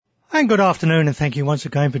And good afternoon, and thank you once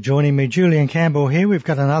again for joining me. Julian Campbell here. We've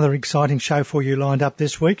got another exciting show for you lined up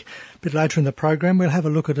this week. A bit later in the program, we'll have a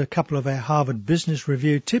look at a couple of our Harvard Business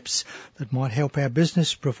Review tips that might help our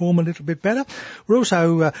business perform a little bit better. We're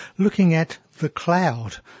also looking at the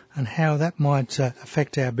cloud and how that might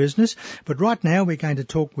affect our business. But right now, we're going to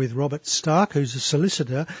talk with Robert Stark, who's a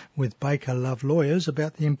solicitor with Baker Love Lawyers,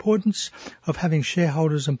 about the importance of having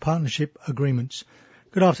shareholders and partnership agreements.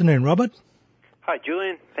 Good afternoon, Robert. Hi,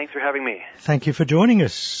 Julian. Thanks for having me. Thank you for joining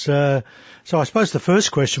us. So I suppose the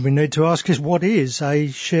first question we need to ask is, what is a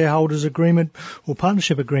shareholders agreement or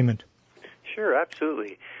partnership agreement? Sure,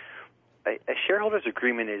 absolutely. A shareholders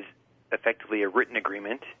agreement is effectively a written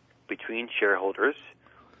agreement between shareholders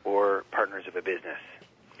or partners of a business.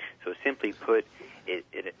 So simply put,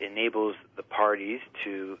 it enables the parties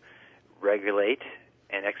to regulate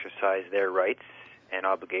and exercise their rights and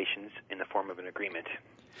obligations in the form of an agreement.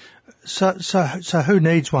 So who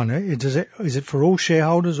needs one? Is it for all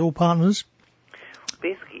shareholders, all partners?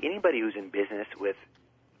 Basically, anybody who's in business with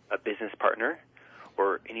a business partner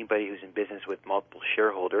or anybody who's in business with multiple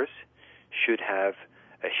shareholders should have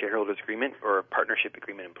a shareholders agreement or a partnership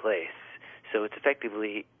agreement in place. So it's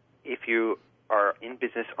effectively, if you are in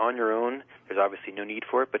business on your own, there's obviously no need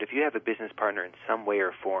for it, but if you have a business partner in some way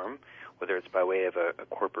or form, whether it's by way of a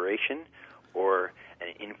corporation or an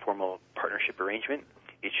informal partnership arrangement,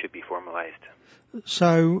 it should be formalized.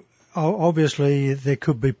 So obviously there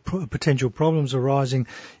could be potential problems arising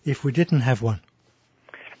if we didn't have one.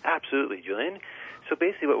 Absolutely, Julian. So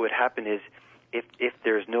basically what would happen is if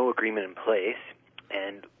there's no agreement in place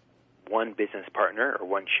and one business partner or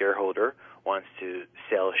one shareholder wants to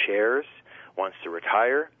sell shares, wants to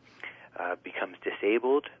retire, becomes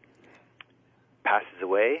disabled, passes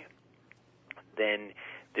away, then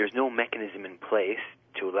there's no mechanism in place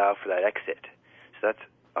to allow for that exit. So that's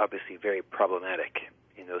obviously very problematic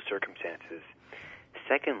in those circumstances.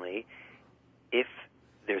 Secondly, if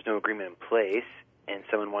there's no agreement in place and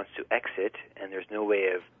someone wants to exit and there's no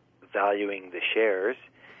way of valuing the shares,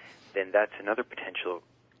 then that's another potential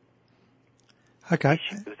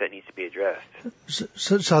issue that needs to be addressed.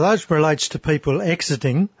 So those relates to people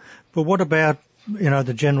exiting, but what about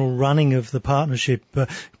the general running of the partnership?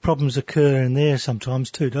 Problems occur in there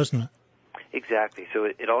sometimes too, doesn't it? Exactly. So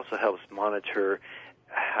it also helps monitor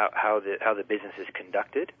how the business is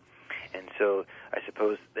conducted. And so I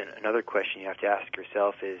suppose then another question you have to ask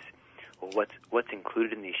yourself is, well, what's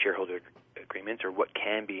included in these shareholder agreements, or what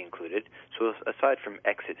can be included? So aside from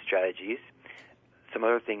exit strategies, some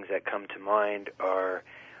other things that come to mind are,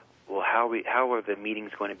 well, how are the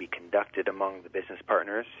meetings going to be conducted among the business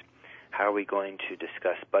partners? How are we going to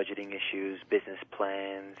discuss budgeting issues, business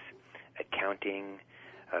plans, accounting,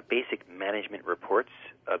 basic management reports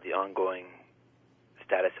of the ongoing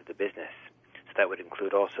status of the business? So that would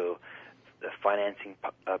include also the financing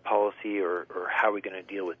policy or how are we going to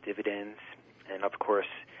deal with dividends, and of course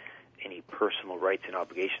any personal rights and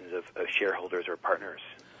obligations of shareholders or partners.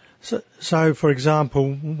 So, for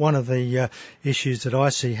example, one of the issues that I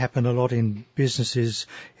see happen a lot in businesses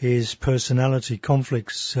is personality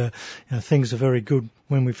conflicts. Things are very good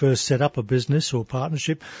when we first set up a business or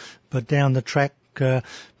partnership, but down the track,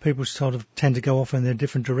 people sort of tend to go off in their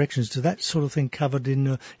different directions. Is that sort of thing covered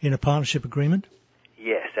in a partnership agreement?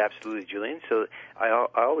 Yes, absolutely, Julian. So I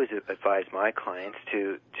always advise my clients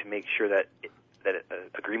to make sure that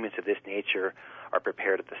agreements of this nature are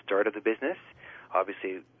prepared at the start of the business.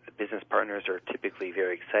 Obviously, the business partners are typically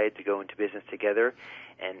very excited to go into business together,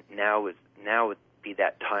 and now would be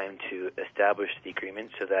that time to establish the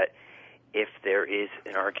agreement so that if there is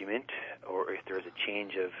an argument or if there is a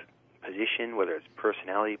change of position, whether it's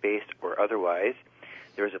personality-based or otherwise,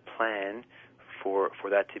 there's a plan for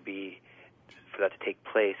that to take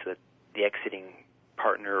place so that the exiting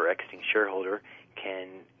partner or exiting shareholder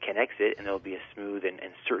can exit, and there'll be a smooth and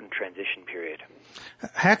certain transition period.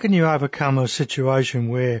 How can you overcome a situation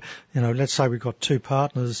where, let's say we've got two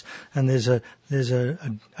partners and there's a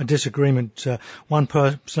disagreement?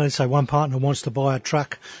 Let's say one partner wants to buy a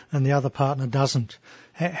truck and the other partner doesn't.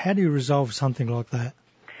 How do you resolve something like that?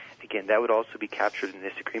 Again, that would also be captured in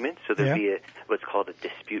this agreement. So there'd be what's called a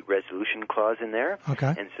dispute resolution clause in there.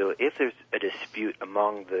 Okay. And so if there's a dispute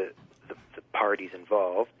among the parties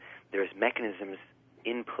involved, there's mechanisms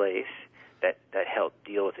in place that help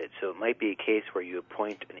deal with it. So it might be a case where you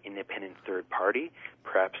appoint an independent third party,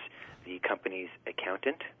 perhaps the company's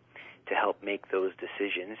accountant, to help make those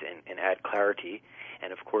decisions and add clarity.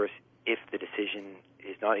 And of course, if the decision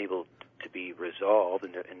is not able to be resolved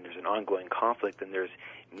and there's an ongoing conflict, then there's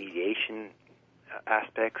mediation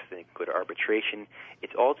aspects, then it can go to arbitration.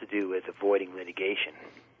 It's all to do with avoiding litigation.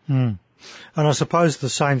 And I suppose the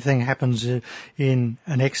same thing happens in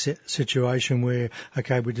an exit situation where,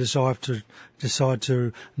 okay, we decide to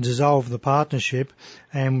dissolve the partnership,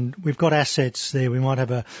 and we've got assets there. We might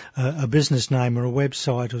have a business name or a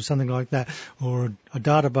website or something like that, or a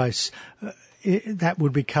database. That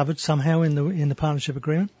would be covered somehow in the partnership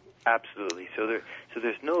agreement? Absolutely. So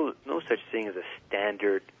there's no such thing as a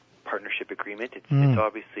standard partnership agreement. It's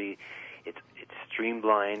obviously it's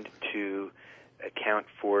streamlined to account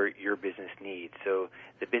for your business needs. So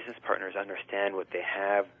the business partners understand what they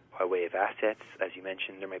have by way of assets. As you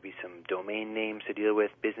mentioned, there might be some domain names to deal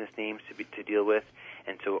with, business names to deal with,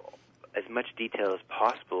 and so as much detail as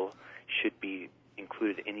possible should be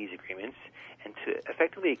included in these agreements, and to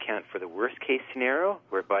effectively account for the worst case scenario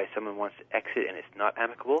whereby someone wants to exit and it's not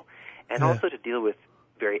amicable, and also to deal with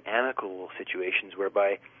very amicable situations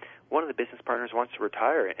whereby one of the business partners wants to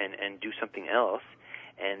retire and do something else,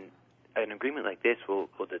 and an agreement like this will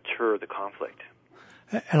deter the conflict.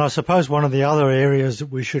 And I suppose one of the other areas that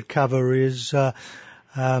we should cover is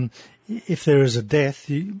if there is a death,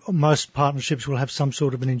 most partnerships will have some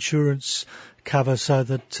sort of an insurance cover so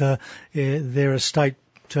that their estate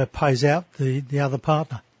pays out the other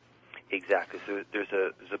partner. Exactly. So there's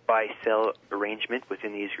a buy-sell arrangement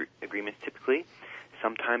within these agreements typically.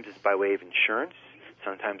 Sometimes it's by way of insurance.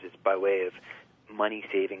 Sometimes it's by way of money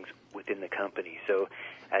savings within the company. So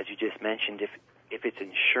as you just mentioned, if it's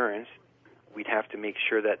insurance, we'd have to make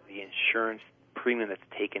sure that the insurance premium that's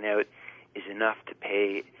taken out is enough to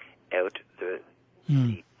pay out the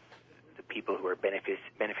people who are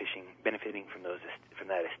benefiting from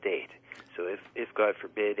that estate. So if God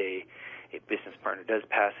forbid a business partner does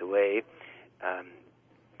pass away,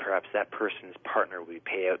 perhaps that person's partner will be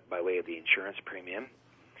paid out by way of the insurance premium,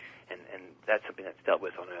 and that's something that's dealt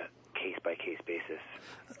with on a case-by-case basis.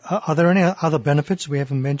 Are there any other benefits we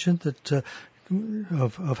haven't mentioned that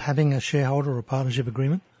of having a shareholder or partnership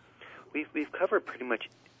agreement? We've covered pretty much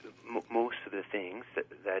most of the things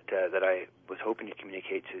that I was hoping to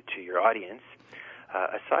communicate to your audience.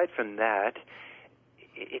 Aside from that,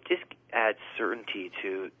 it just adds certainty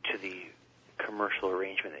to the commercial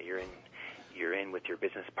arrangement that you're in with your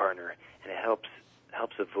business partner, and it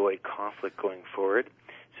helps avoid conflict going forward.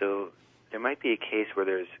 So there might be a case where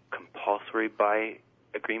there's compulsory buy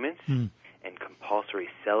agreements and compulsory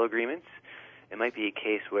sell agreements. It might be a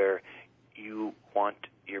case where you want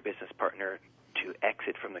your business partner to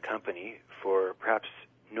exit from the company for perhaps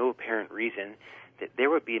no apparent reason. That there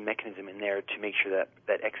would be a mechanism in there to make sure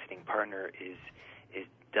that exiting partner is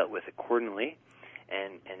dealt with accordingly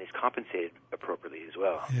and is compensated appropriately as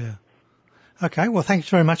well. Yeah. Okay, well, thanks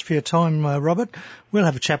very much for your time, Robert. We'll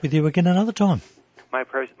have a chat with you again another time. My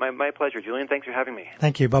pleasure, Julian. Thanks for having me.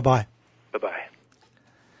 Thank you. Bye-bye. Bye-bye.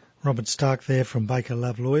 Robert Stark there from Baker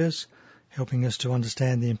Love Lawyers, helping us to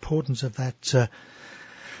understand the importance of that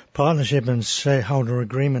partnership and shareholder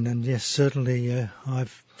agreement. And yes, certainly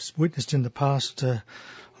I've witnessed in the past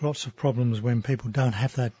lots of problems when people don't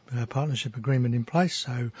have that partnership agreement in place.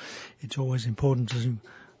 So it's always important to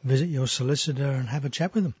visit your solicitor and have a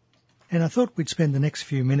chat with them. And I thought we'd spend the next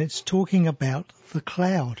few minutes talking about the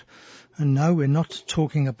cloud. And no, we're not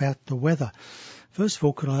talking about the weather. First of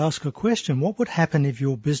all, could I ask a question? What would happen if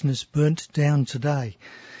your business burnt down today?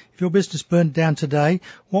 If your business burnt down today,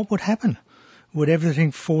 what would happen? Would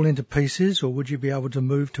everything fall into pieces, or would you be able to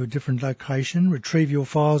move to a different location, retrieve your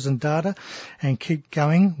files and data, and keep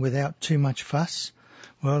going without too much fuss?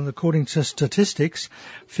 Well, according to statistics,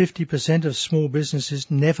 50% of small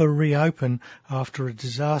businesses never reopen after a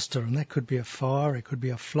disaster, and that could be a fire, it could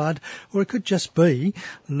be a flood, or it could just be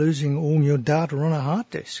losing all your data on a hard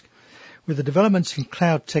disk. With the developments in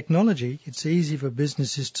cloud technology, it's easy for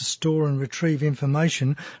businesses to store and retrieve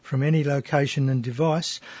information from any location and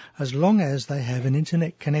device as long as they have an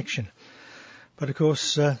internet connection. But of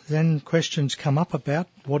course, then questions come up about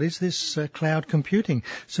what is this cloud computing?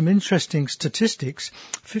 Some interesting statistics.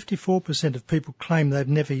 54% of people claim they've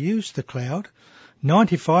never used the cloud.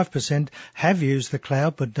 95% have used the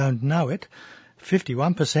cloud but don't know it.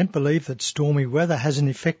 51% believe that stormy weather has an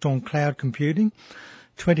effect on cloud computing.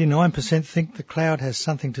 29% think the cloud has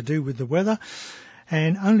something to do with the weather.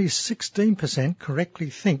 And only 16% correctly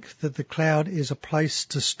think that the cloud is a place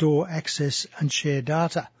to store, access and share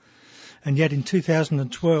data. And yet in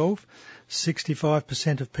 2012,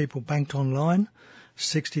 65% of people banked online,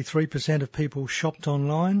 63% of people shopped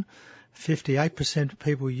online, 58% of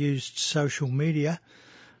people used social media,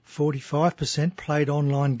 45% played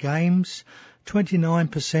online games,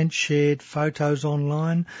 29% shared photos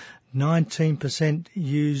online, 19%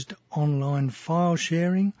 used online file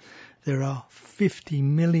sharing. There are 50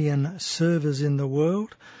 million servers in the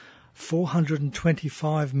world.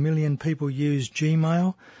 425 million people use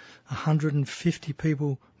Gmail,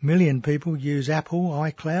 150 million people use Apple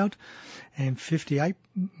iCloud, and 58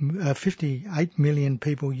 million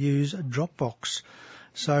people use Dropbox.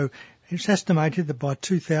 So it's estimated that by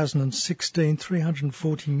 2016,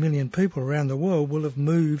 340 million people around the world will have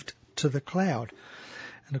moved to the cloud.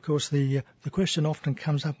 And of course, the question often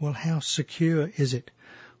comes up, well, how secure is it?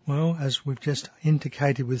 Well, as we've just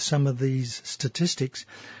indicated with some of these statistics,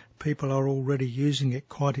 people are already using it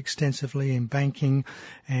quite extensively in banking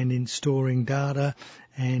and in storing data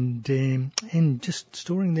and in just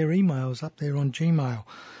storing their emails up there on Gmail.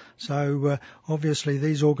 So obviously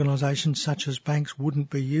these organisations such as banks wouldn't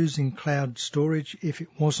be using cloud storage if it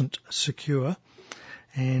wasn't secure,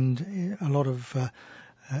 and a lot of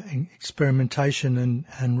experimentation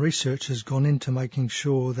and research has gone into making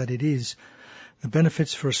sure that it is. The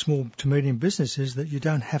benefits for a small to medium business is that you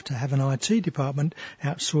don't have to have an IT department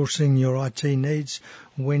outsourcing your IT needs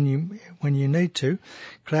when you need to.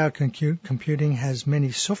 Cloud computing has many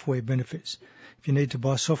software benefits. If you need to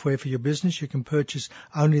buy software for your business, you can purchase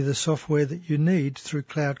only the software that you need through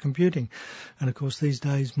cloud computing. And of course, these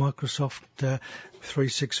days, Microsoft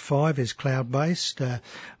 365 is cloud-based.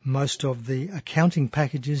 Most of the accounting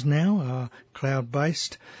packages now are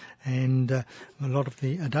cloud-based. And a lot of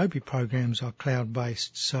the Adobe programs are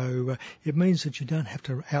cloud-based. So it means that you don't have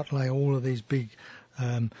to outlay all of these big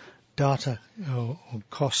data or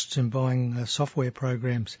costs in buying software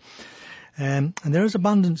programs. And there is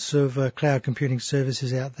abundance of cloud computing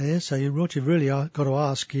services out there. So what you've really got to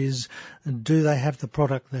ask is, do they have the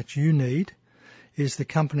product that you need? Is the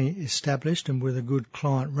company established and with a good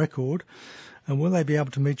client record? And will they be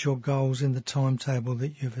able to meet your goals in the timetable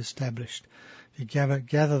that you've established? If you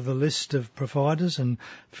gather the list of providers and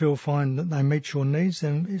find that they meet your needs,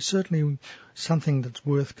 then it's certainly something that's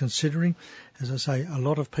worth considering. As I say, a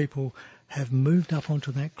lot of people have moved up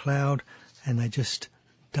onto that cloud and they just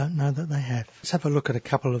don't know that they have. Let's have a look at a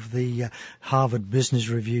couple of the Harvard Business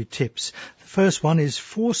Review tips. The first one is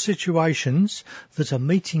 4 situations that a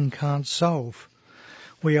meeting can't solve.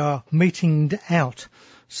 We are meetinged out.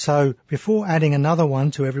 So before adding another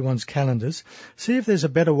one to everyone's calendars, see if there's a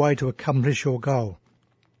better way to accomplish your goal.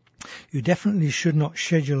 You definitely should not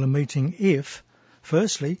schedule a meeting if,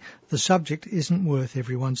 firstly, the subject isn't worth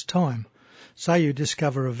everyone's time. Say you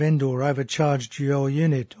discover a vendor overcharged your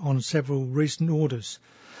unit on several recent orders.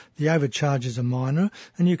 The overcharges are minor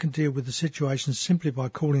and you can deal with the situation simply by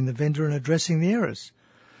calling the vendor and addressing the errors.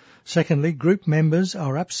 Secondly, group members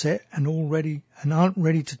are upset and aren't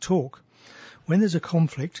ready to talk. When there's a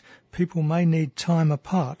conflict, people may need time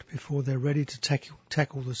apart before they're ready to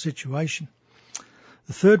tackle the situation.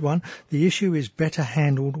 The third one, the issue is better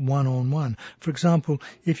handled one-on-one. For example,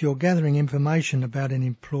 if you're gathering information about an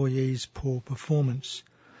employee's poor performance.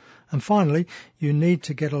 And finally, you need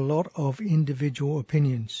to get a lot of individual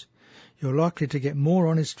opinions. You're likely to get more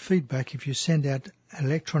honest feedback if you send out an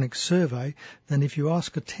electronic survey than if you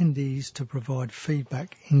ask attendees to provide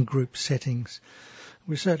feedback in group settings.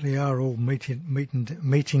 We certainly are all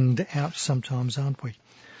meetinged out sometimes, aren't we?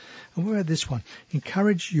 And what about this one?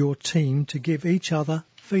 Encourage your team to give each other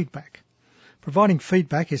feedback. Providing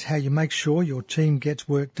feedback is how you make sure your team gets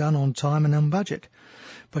work done on time and on budget.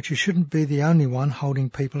 But you shouldn't be the only one holding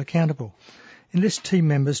people accountable. Enlist team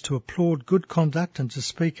members to applaud good conduct and to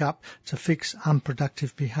speak up to fix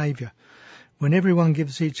unproductive behaviour. When everyone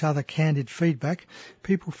gives each other candid feedback,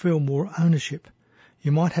 people feel more ownership.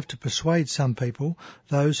 You might have to persuade some people,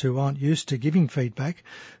 those who aren't used to giving feedback,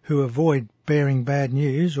 who avoid bearing bad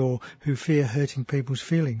news or who fear hurting people's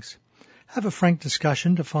feelings. Have a frank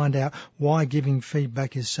discussion to find out why giving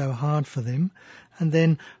feedback is so hard for them, and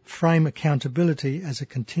then frame accountability as a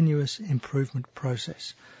continuous improvement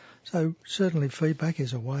process. So certainly feedback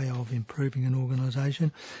is a way of improving an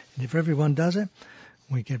organisation, and if everyone does it,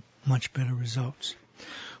 we get much better results.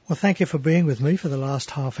 Well, thank you for being with me for the last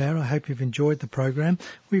half hour. I hope you've enjoyed the program.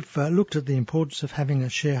 We've looked at the importance of having a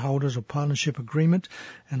shareholders or partnership agreement,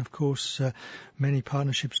 and of course many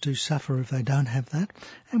partnerships do suffer if they don't have that.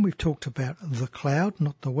 And we've talked about the cloud,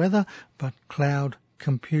 not the weather, but cloud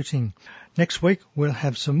computing. Next week we'll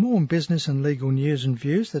have some more business and legal news and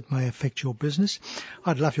views that may affect your business.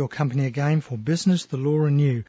 I'd love your company again for Business, the Law and You.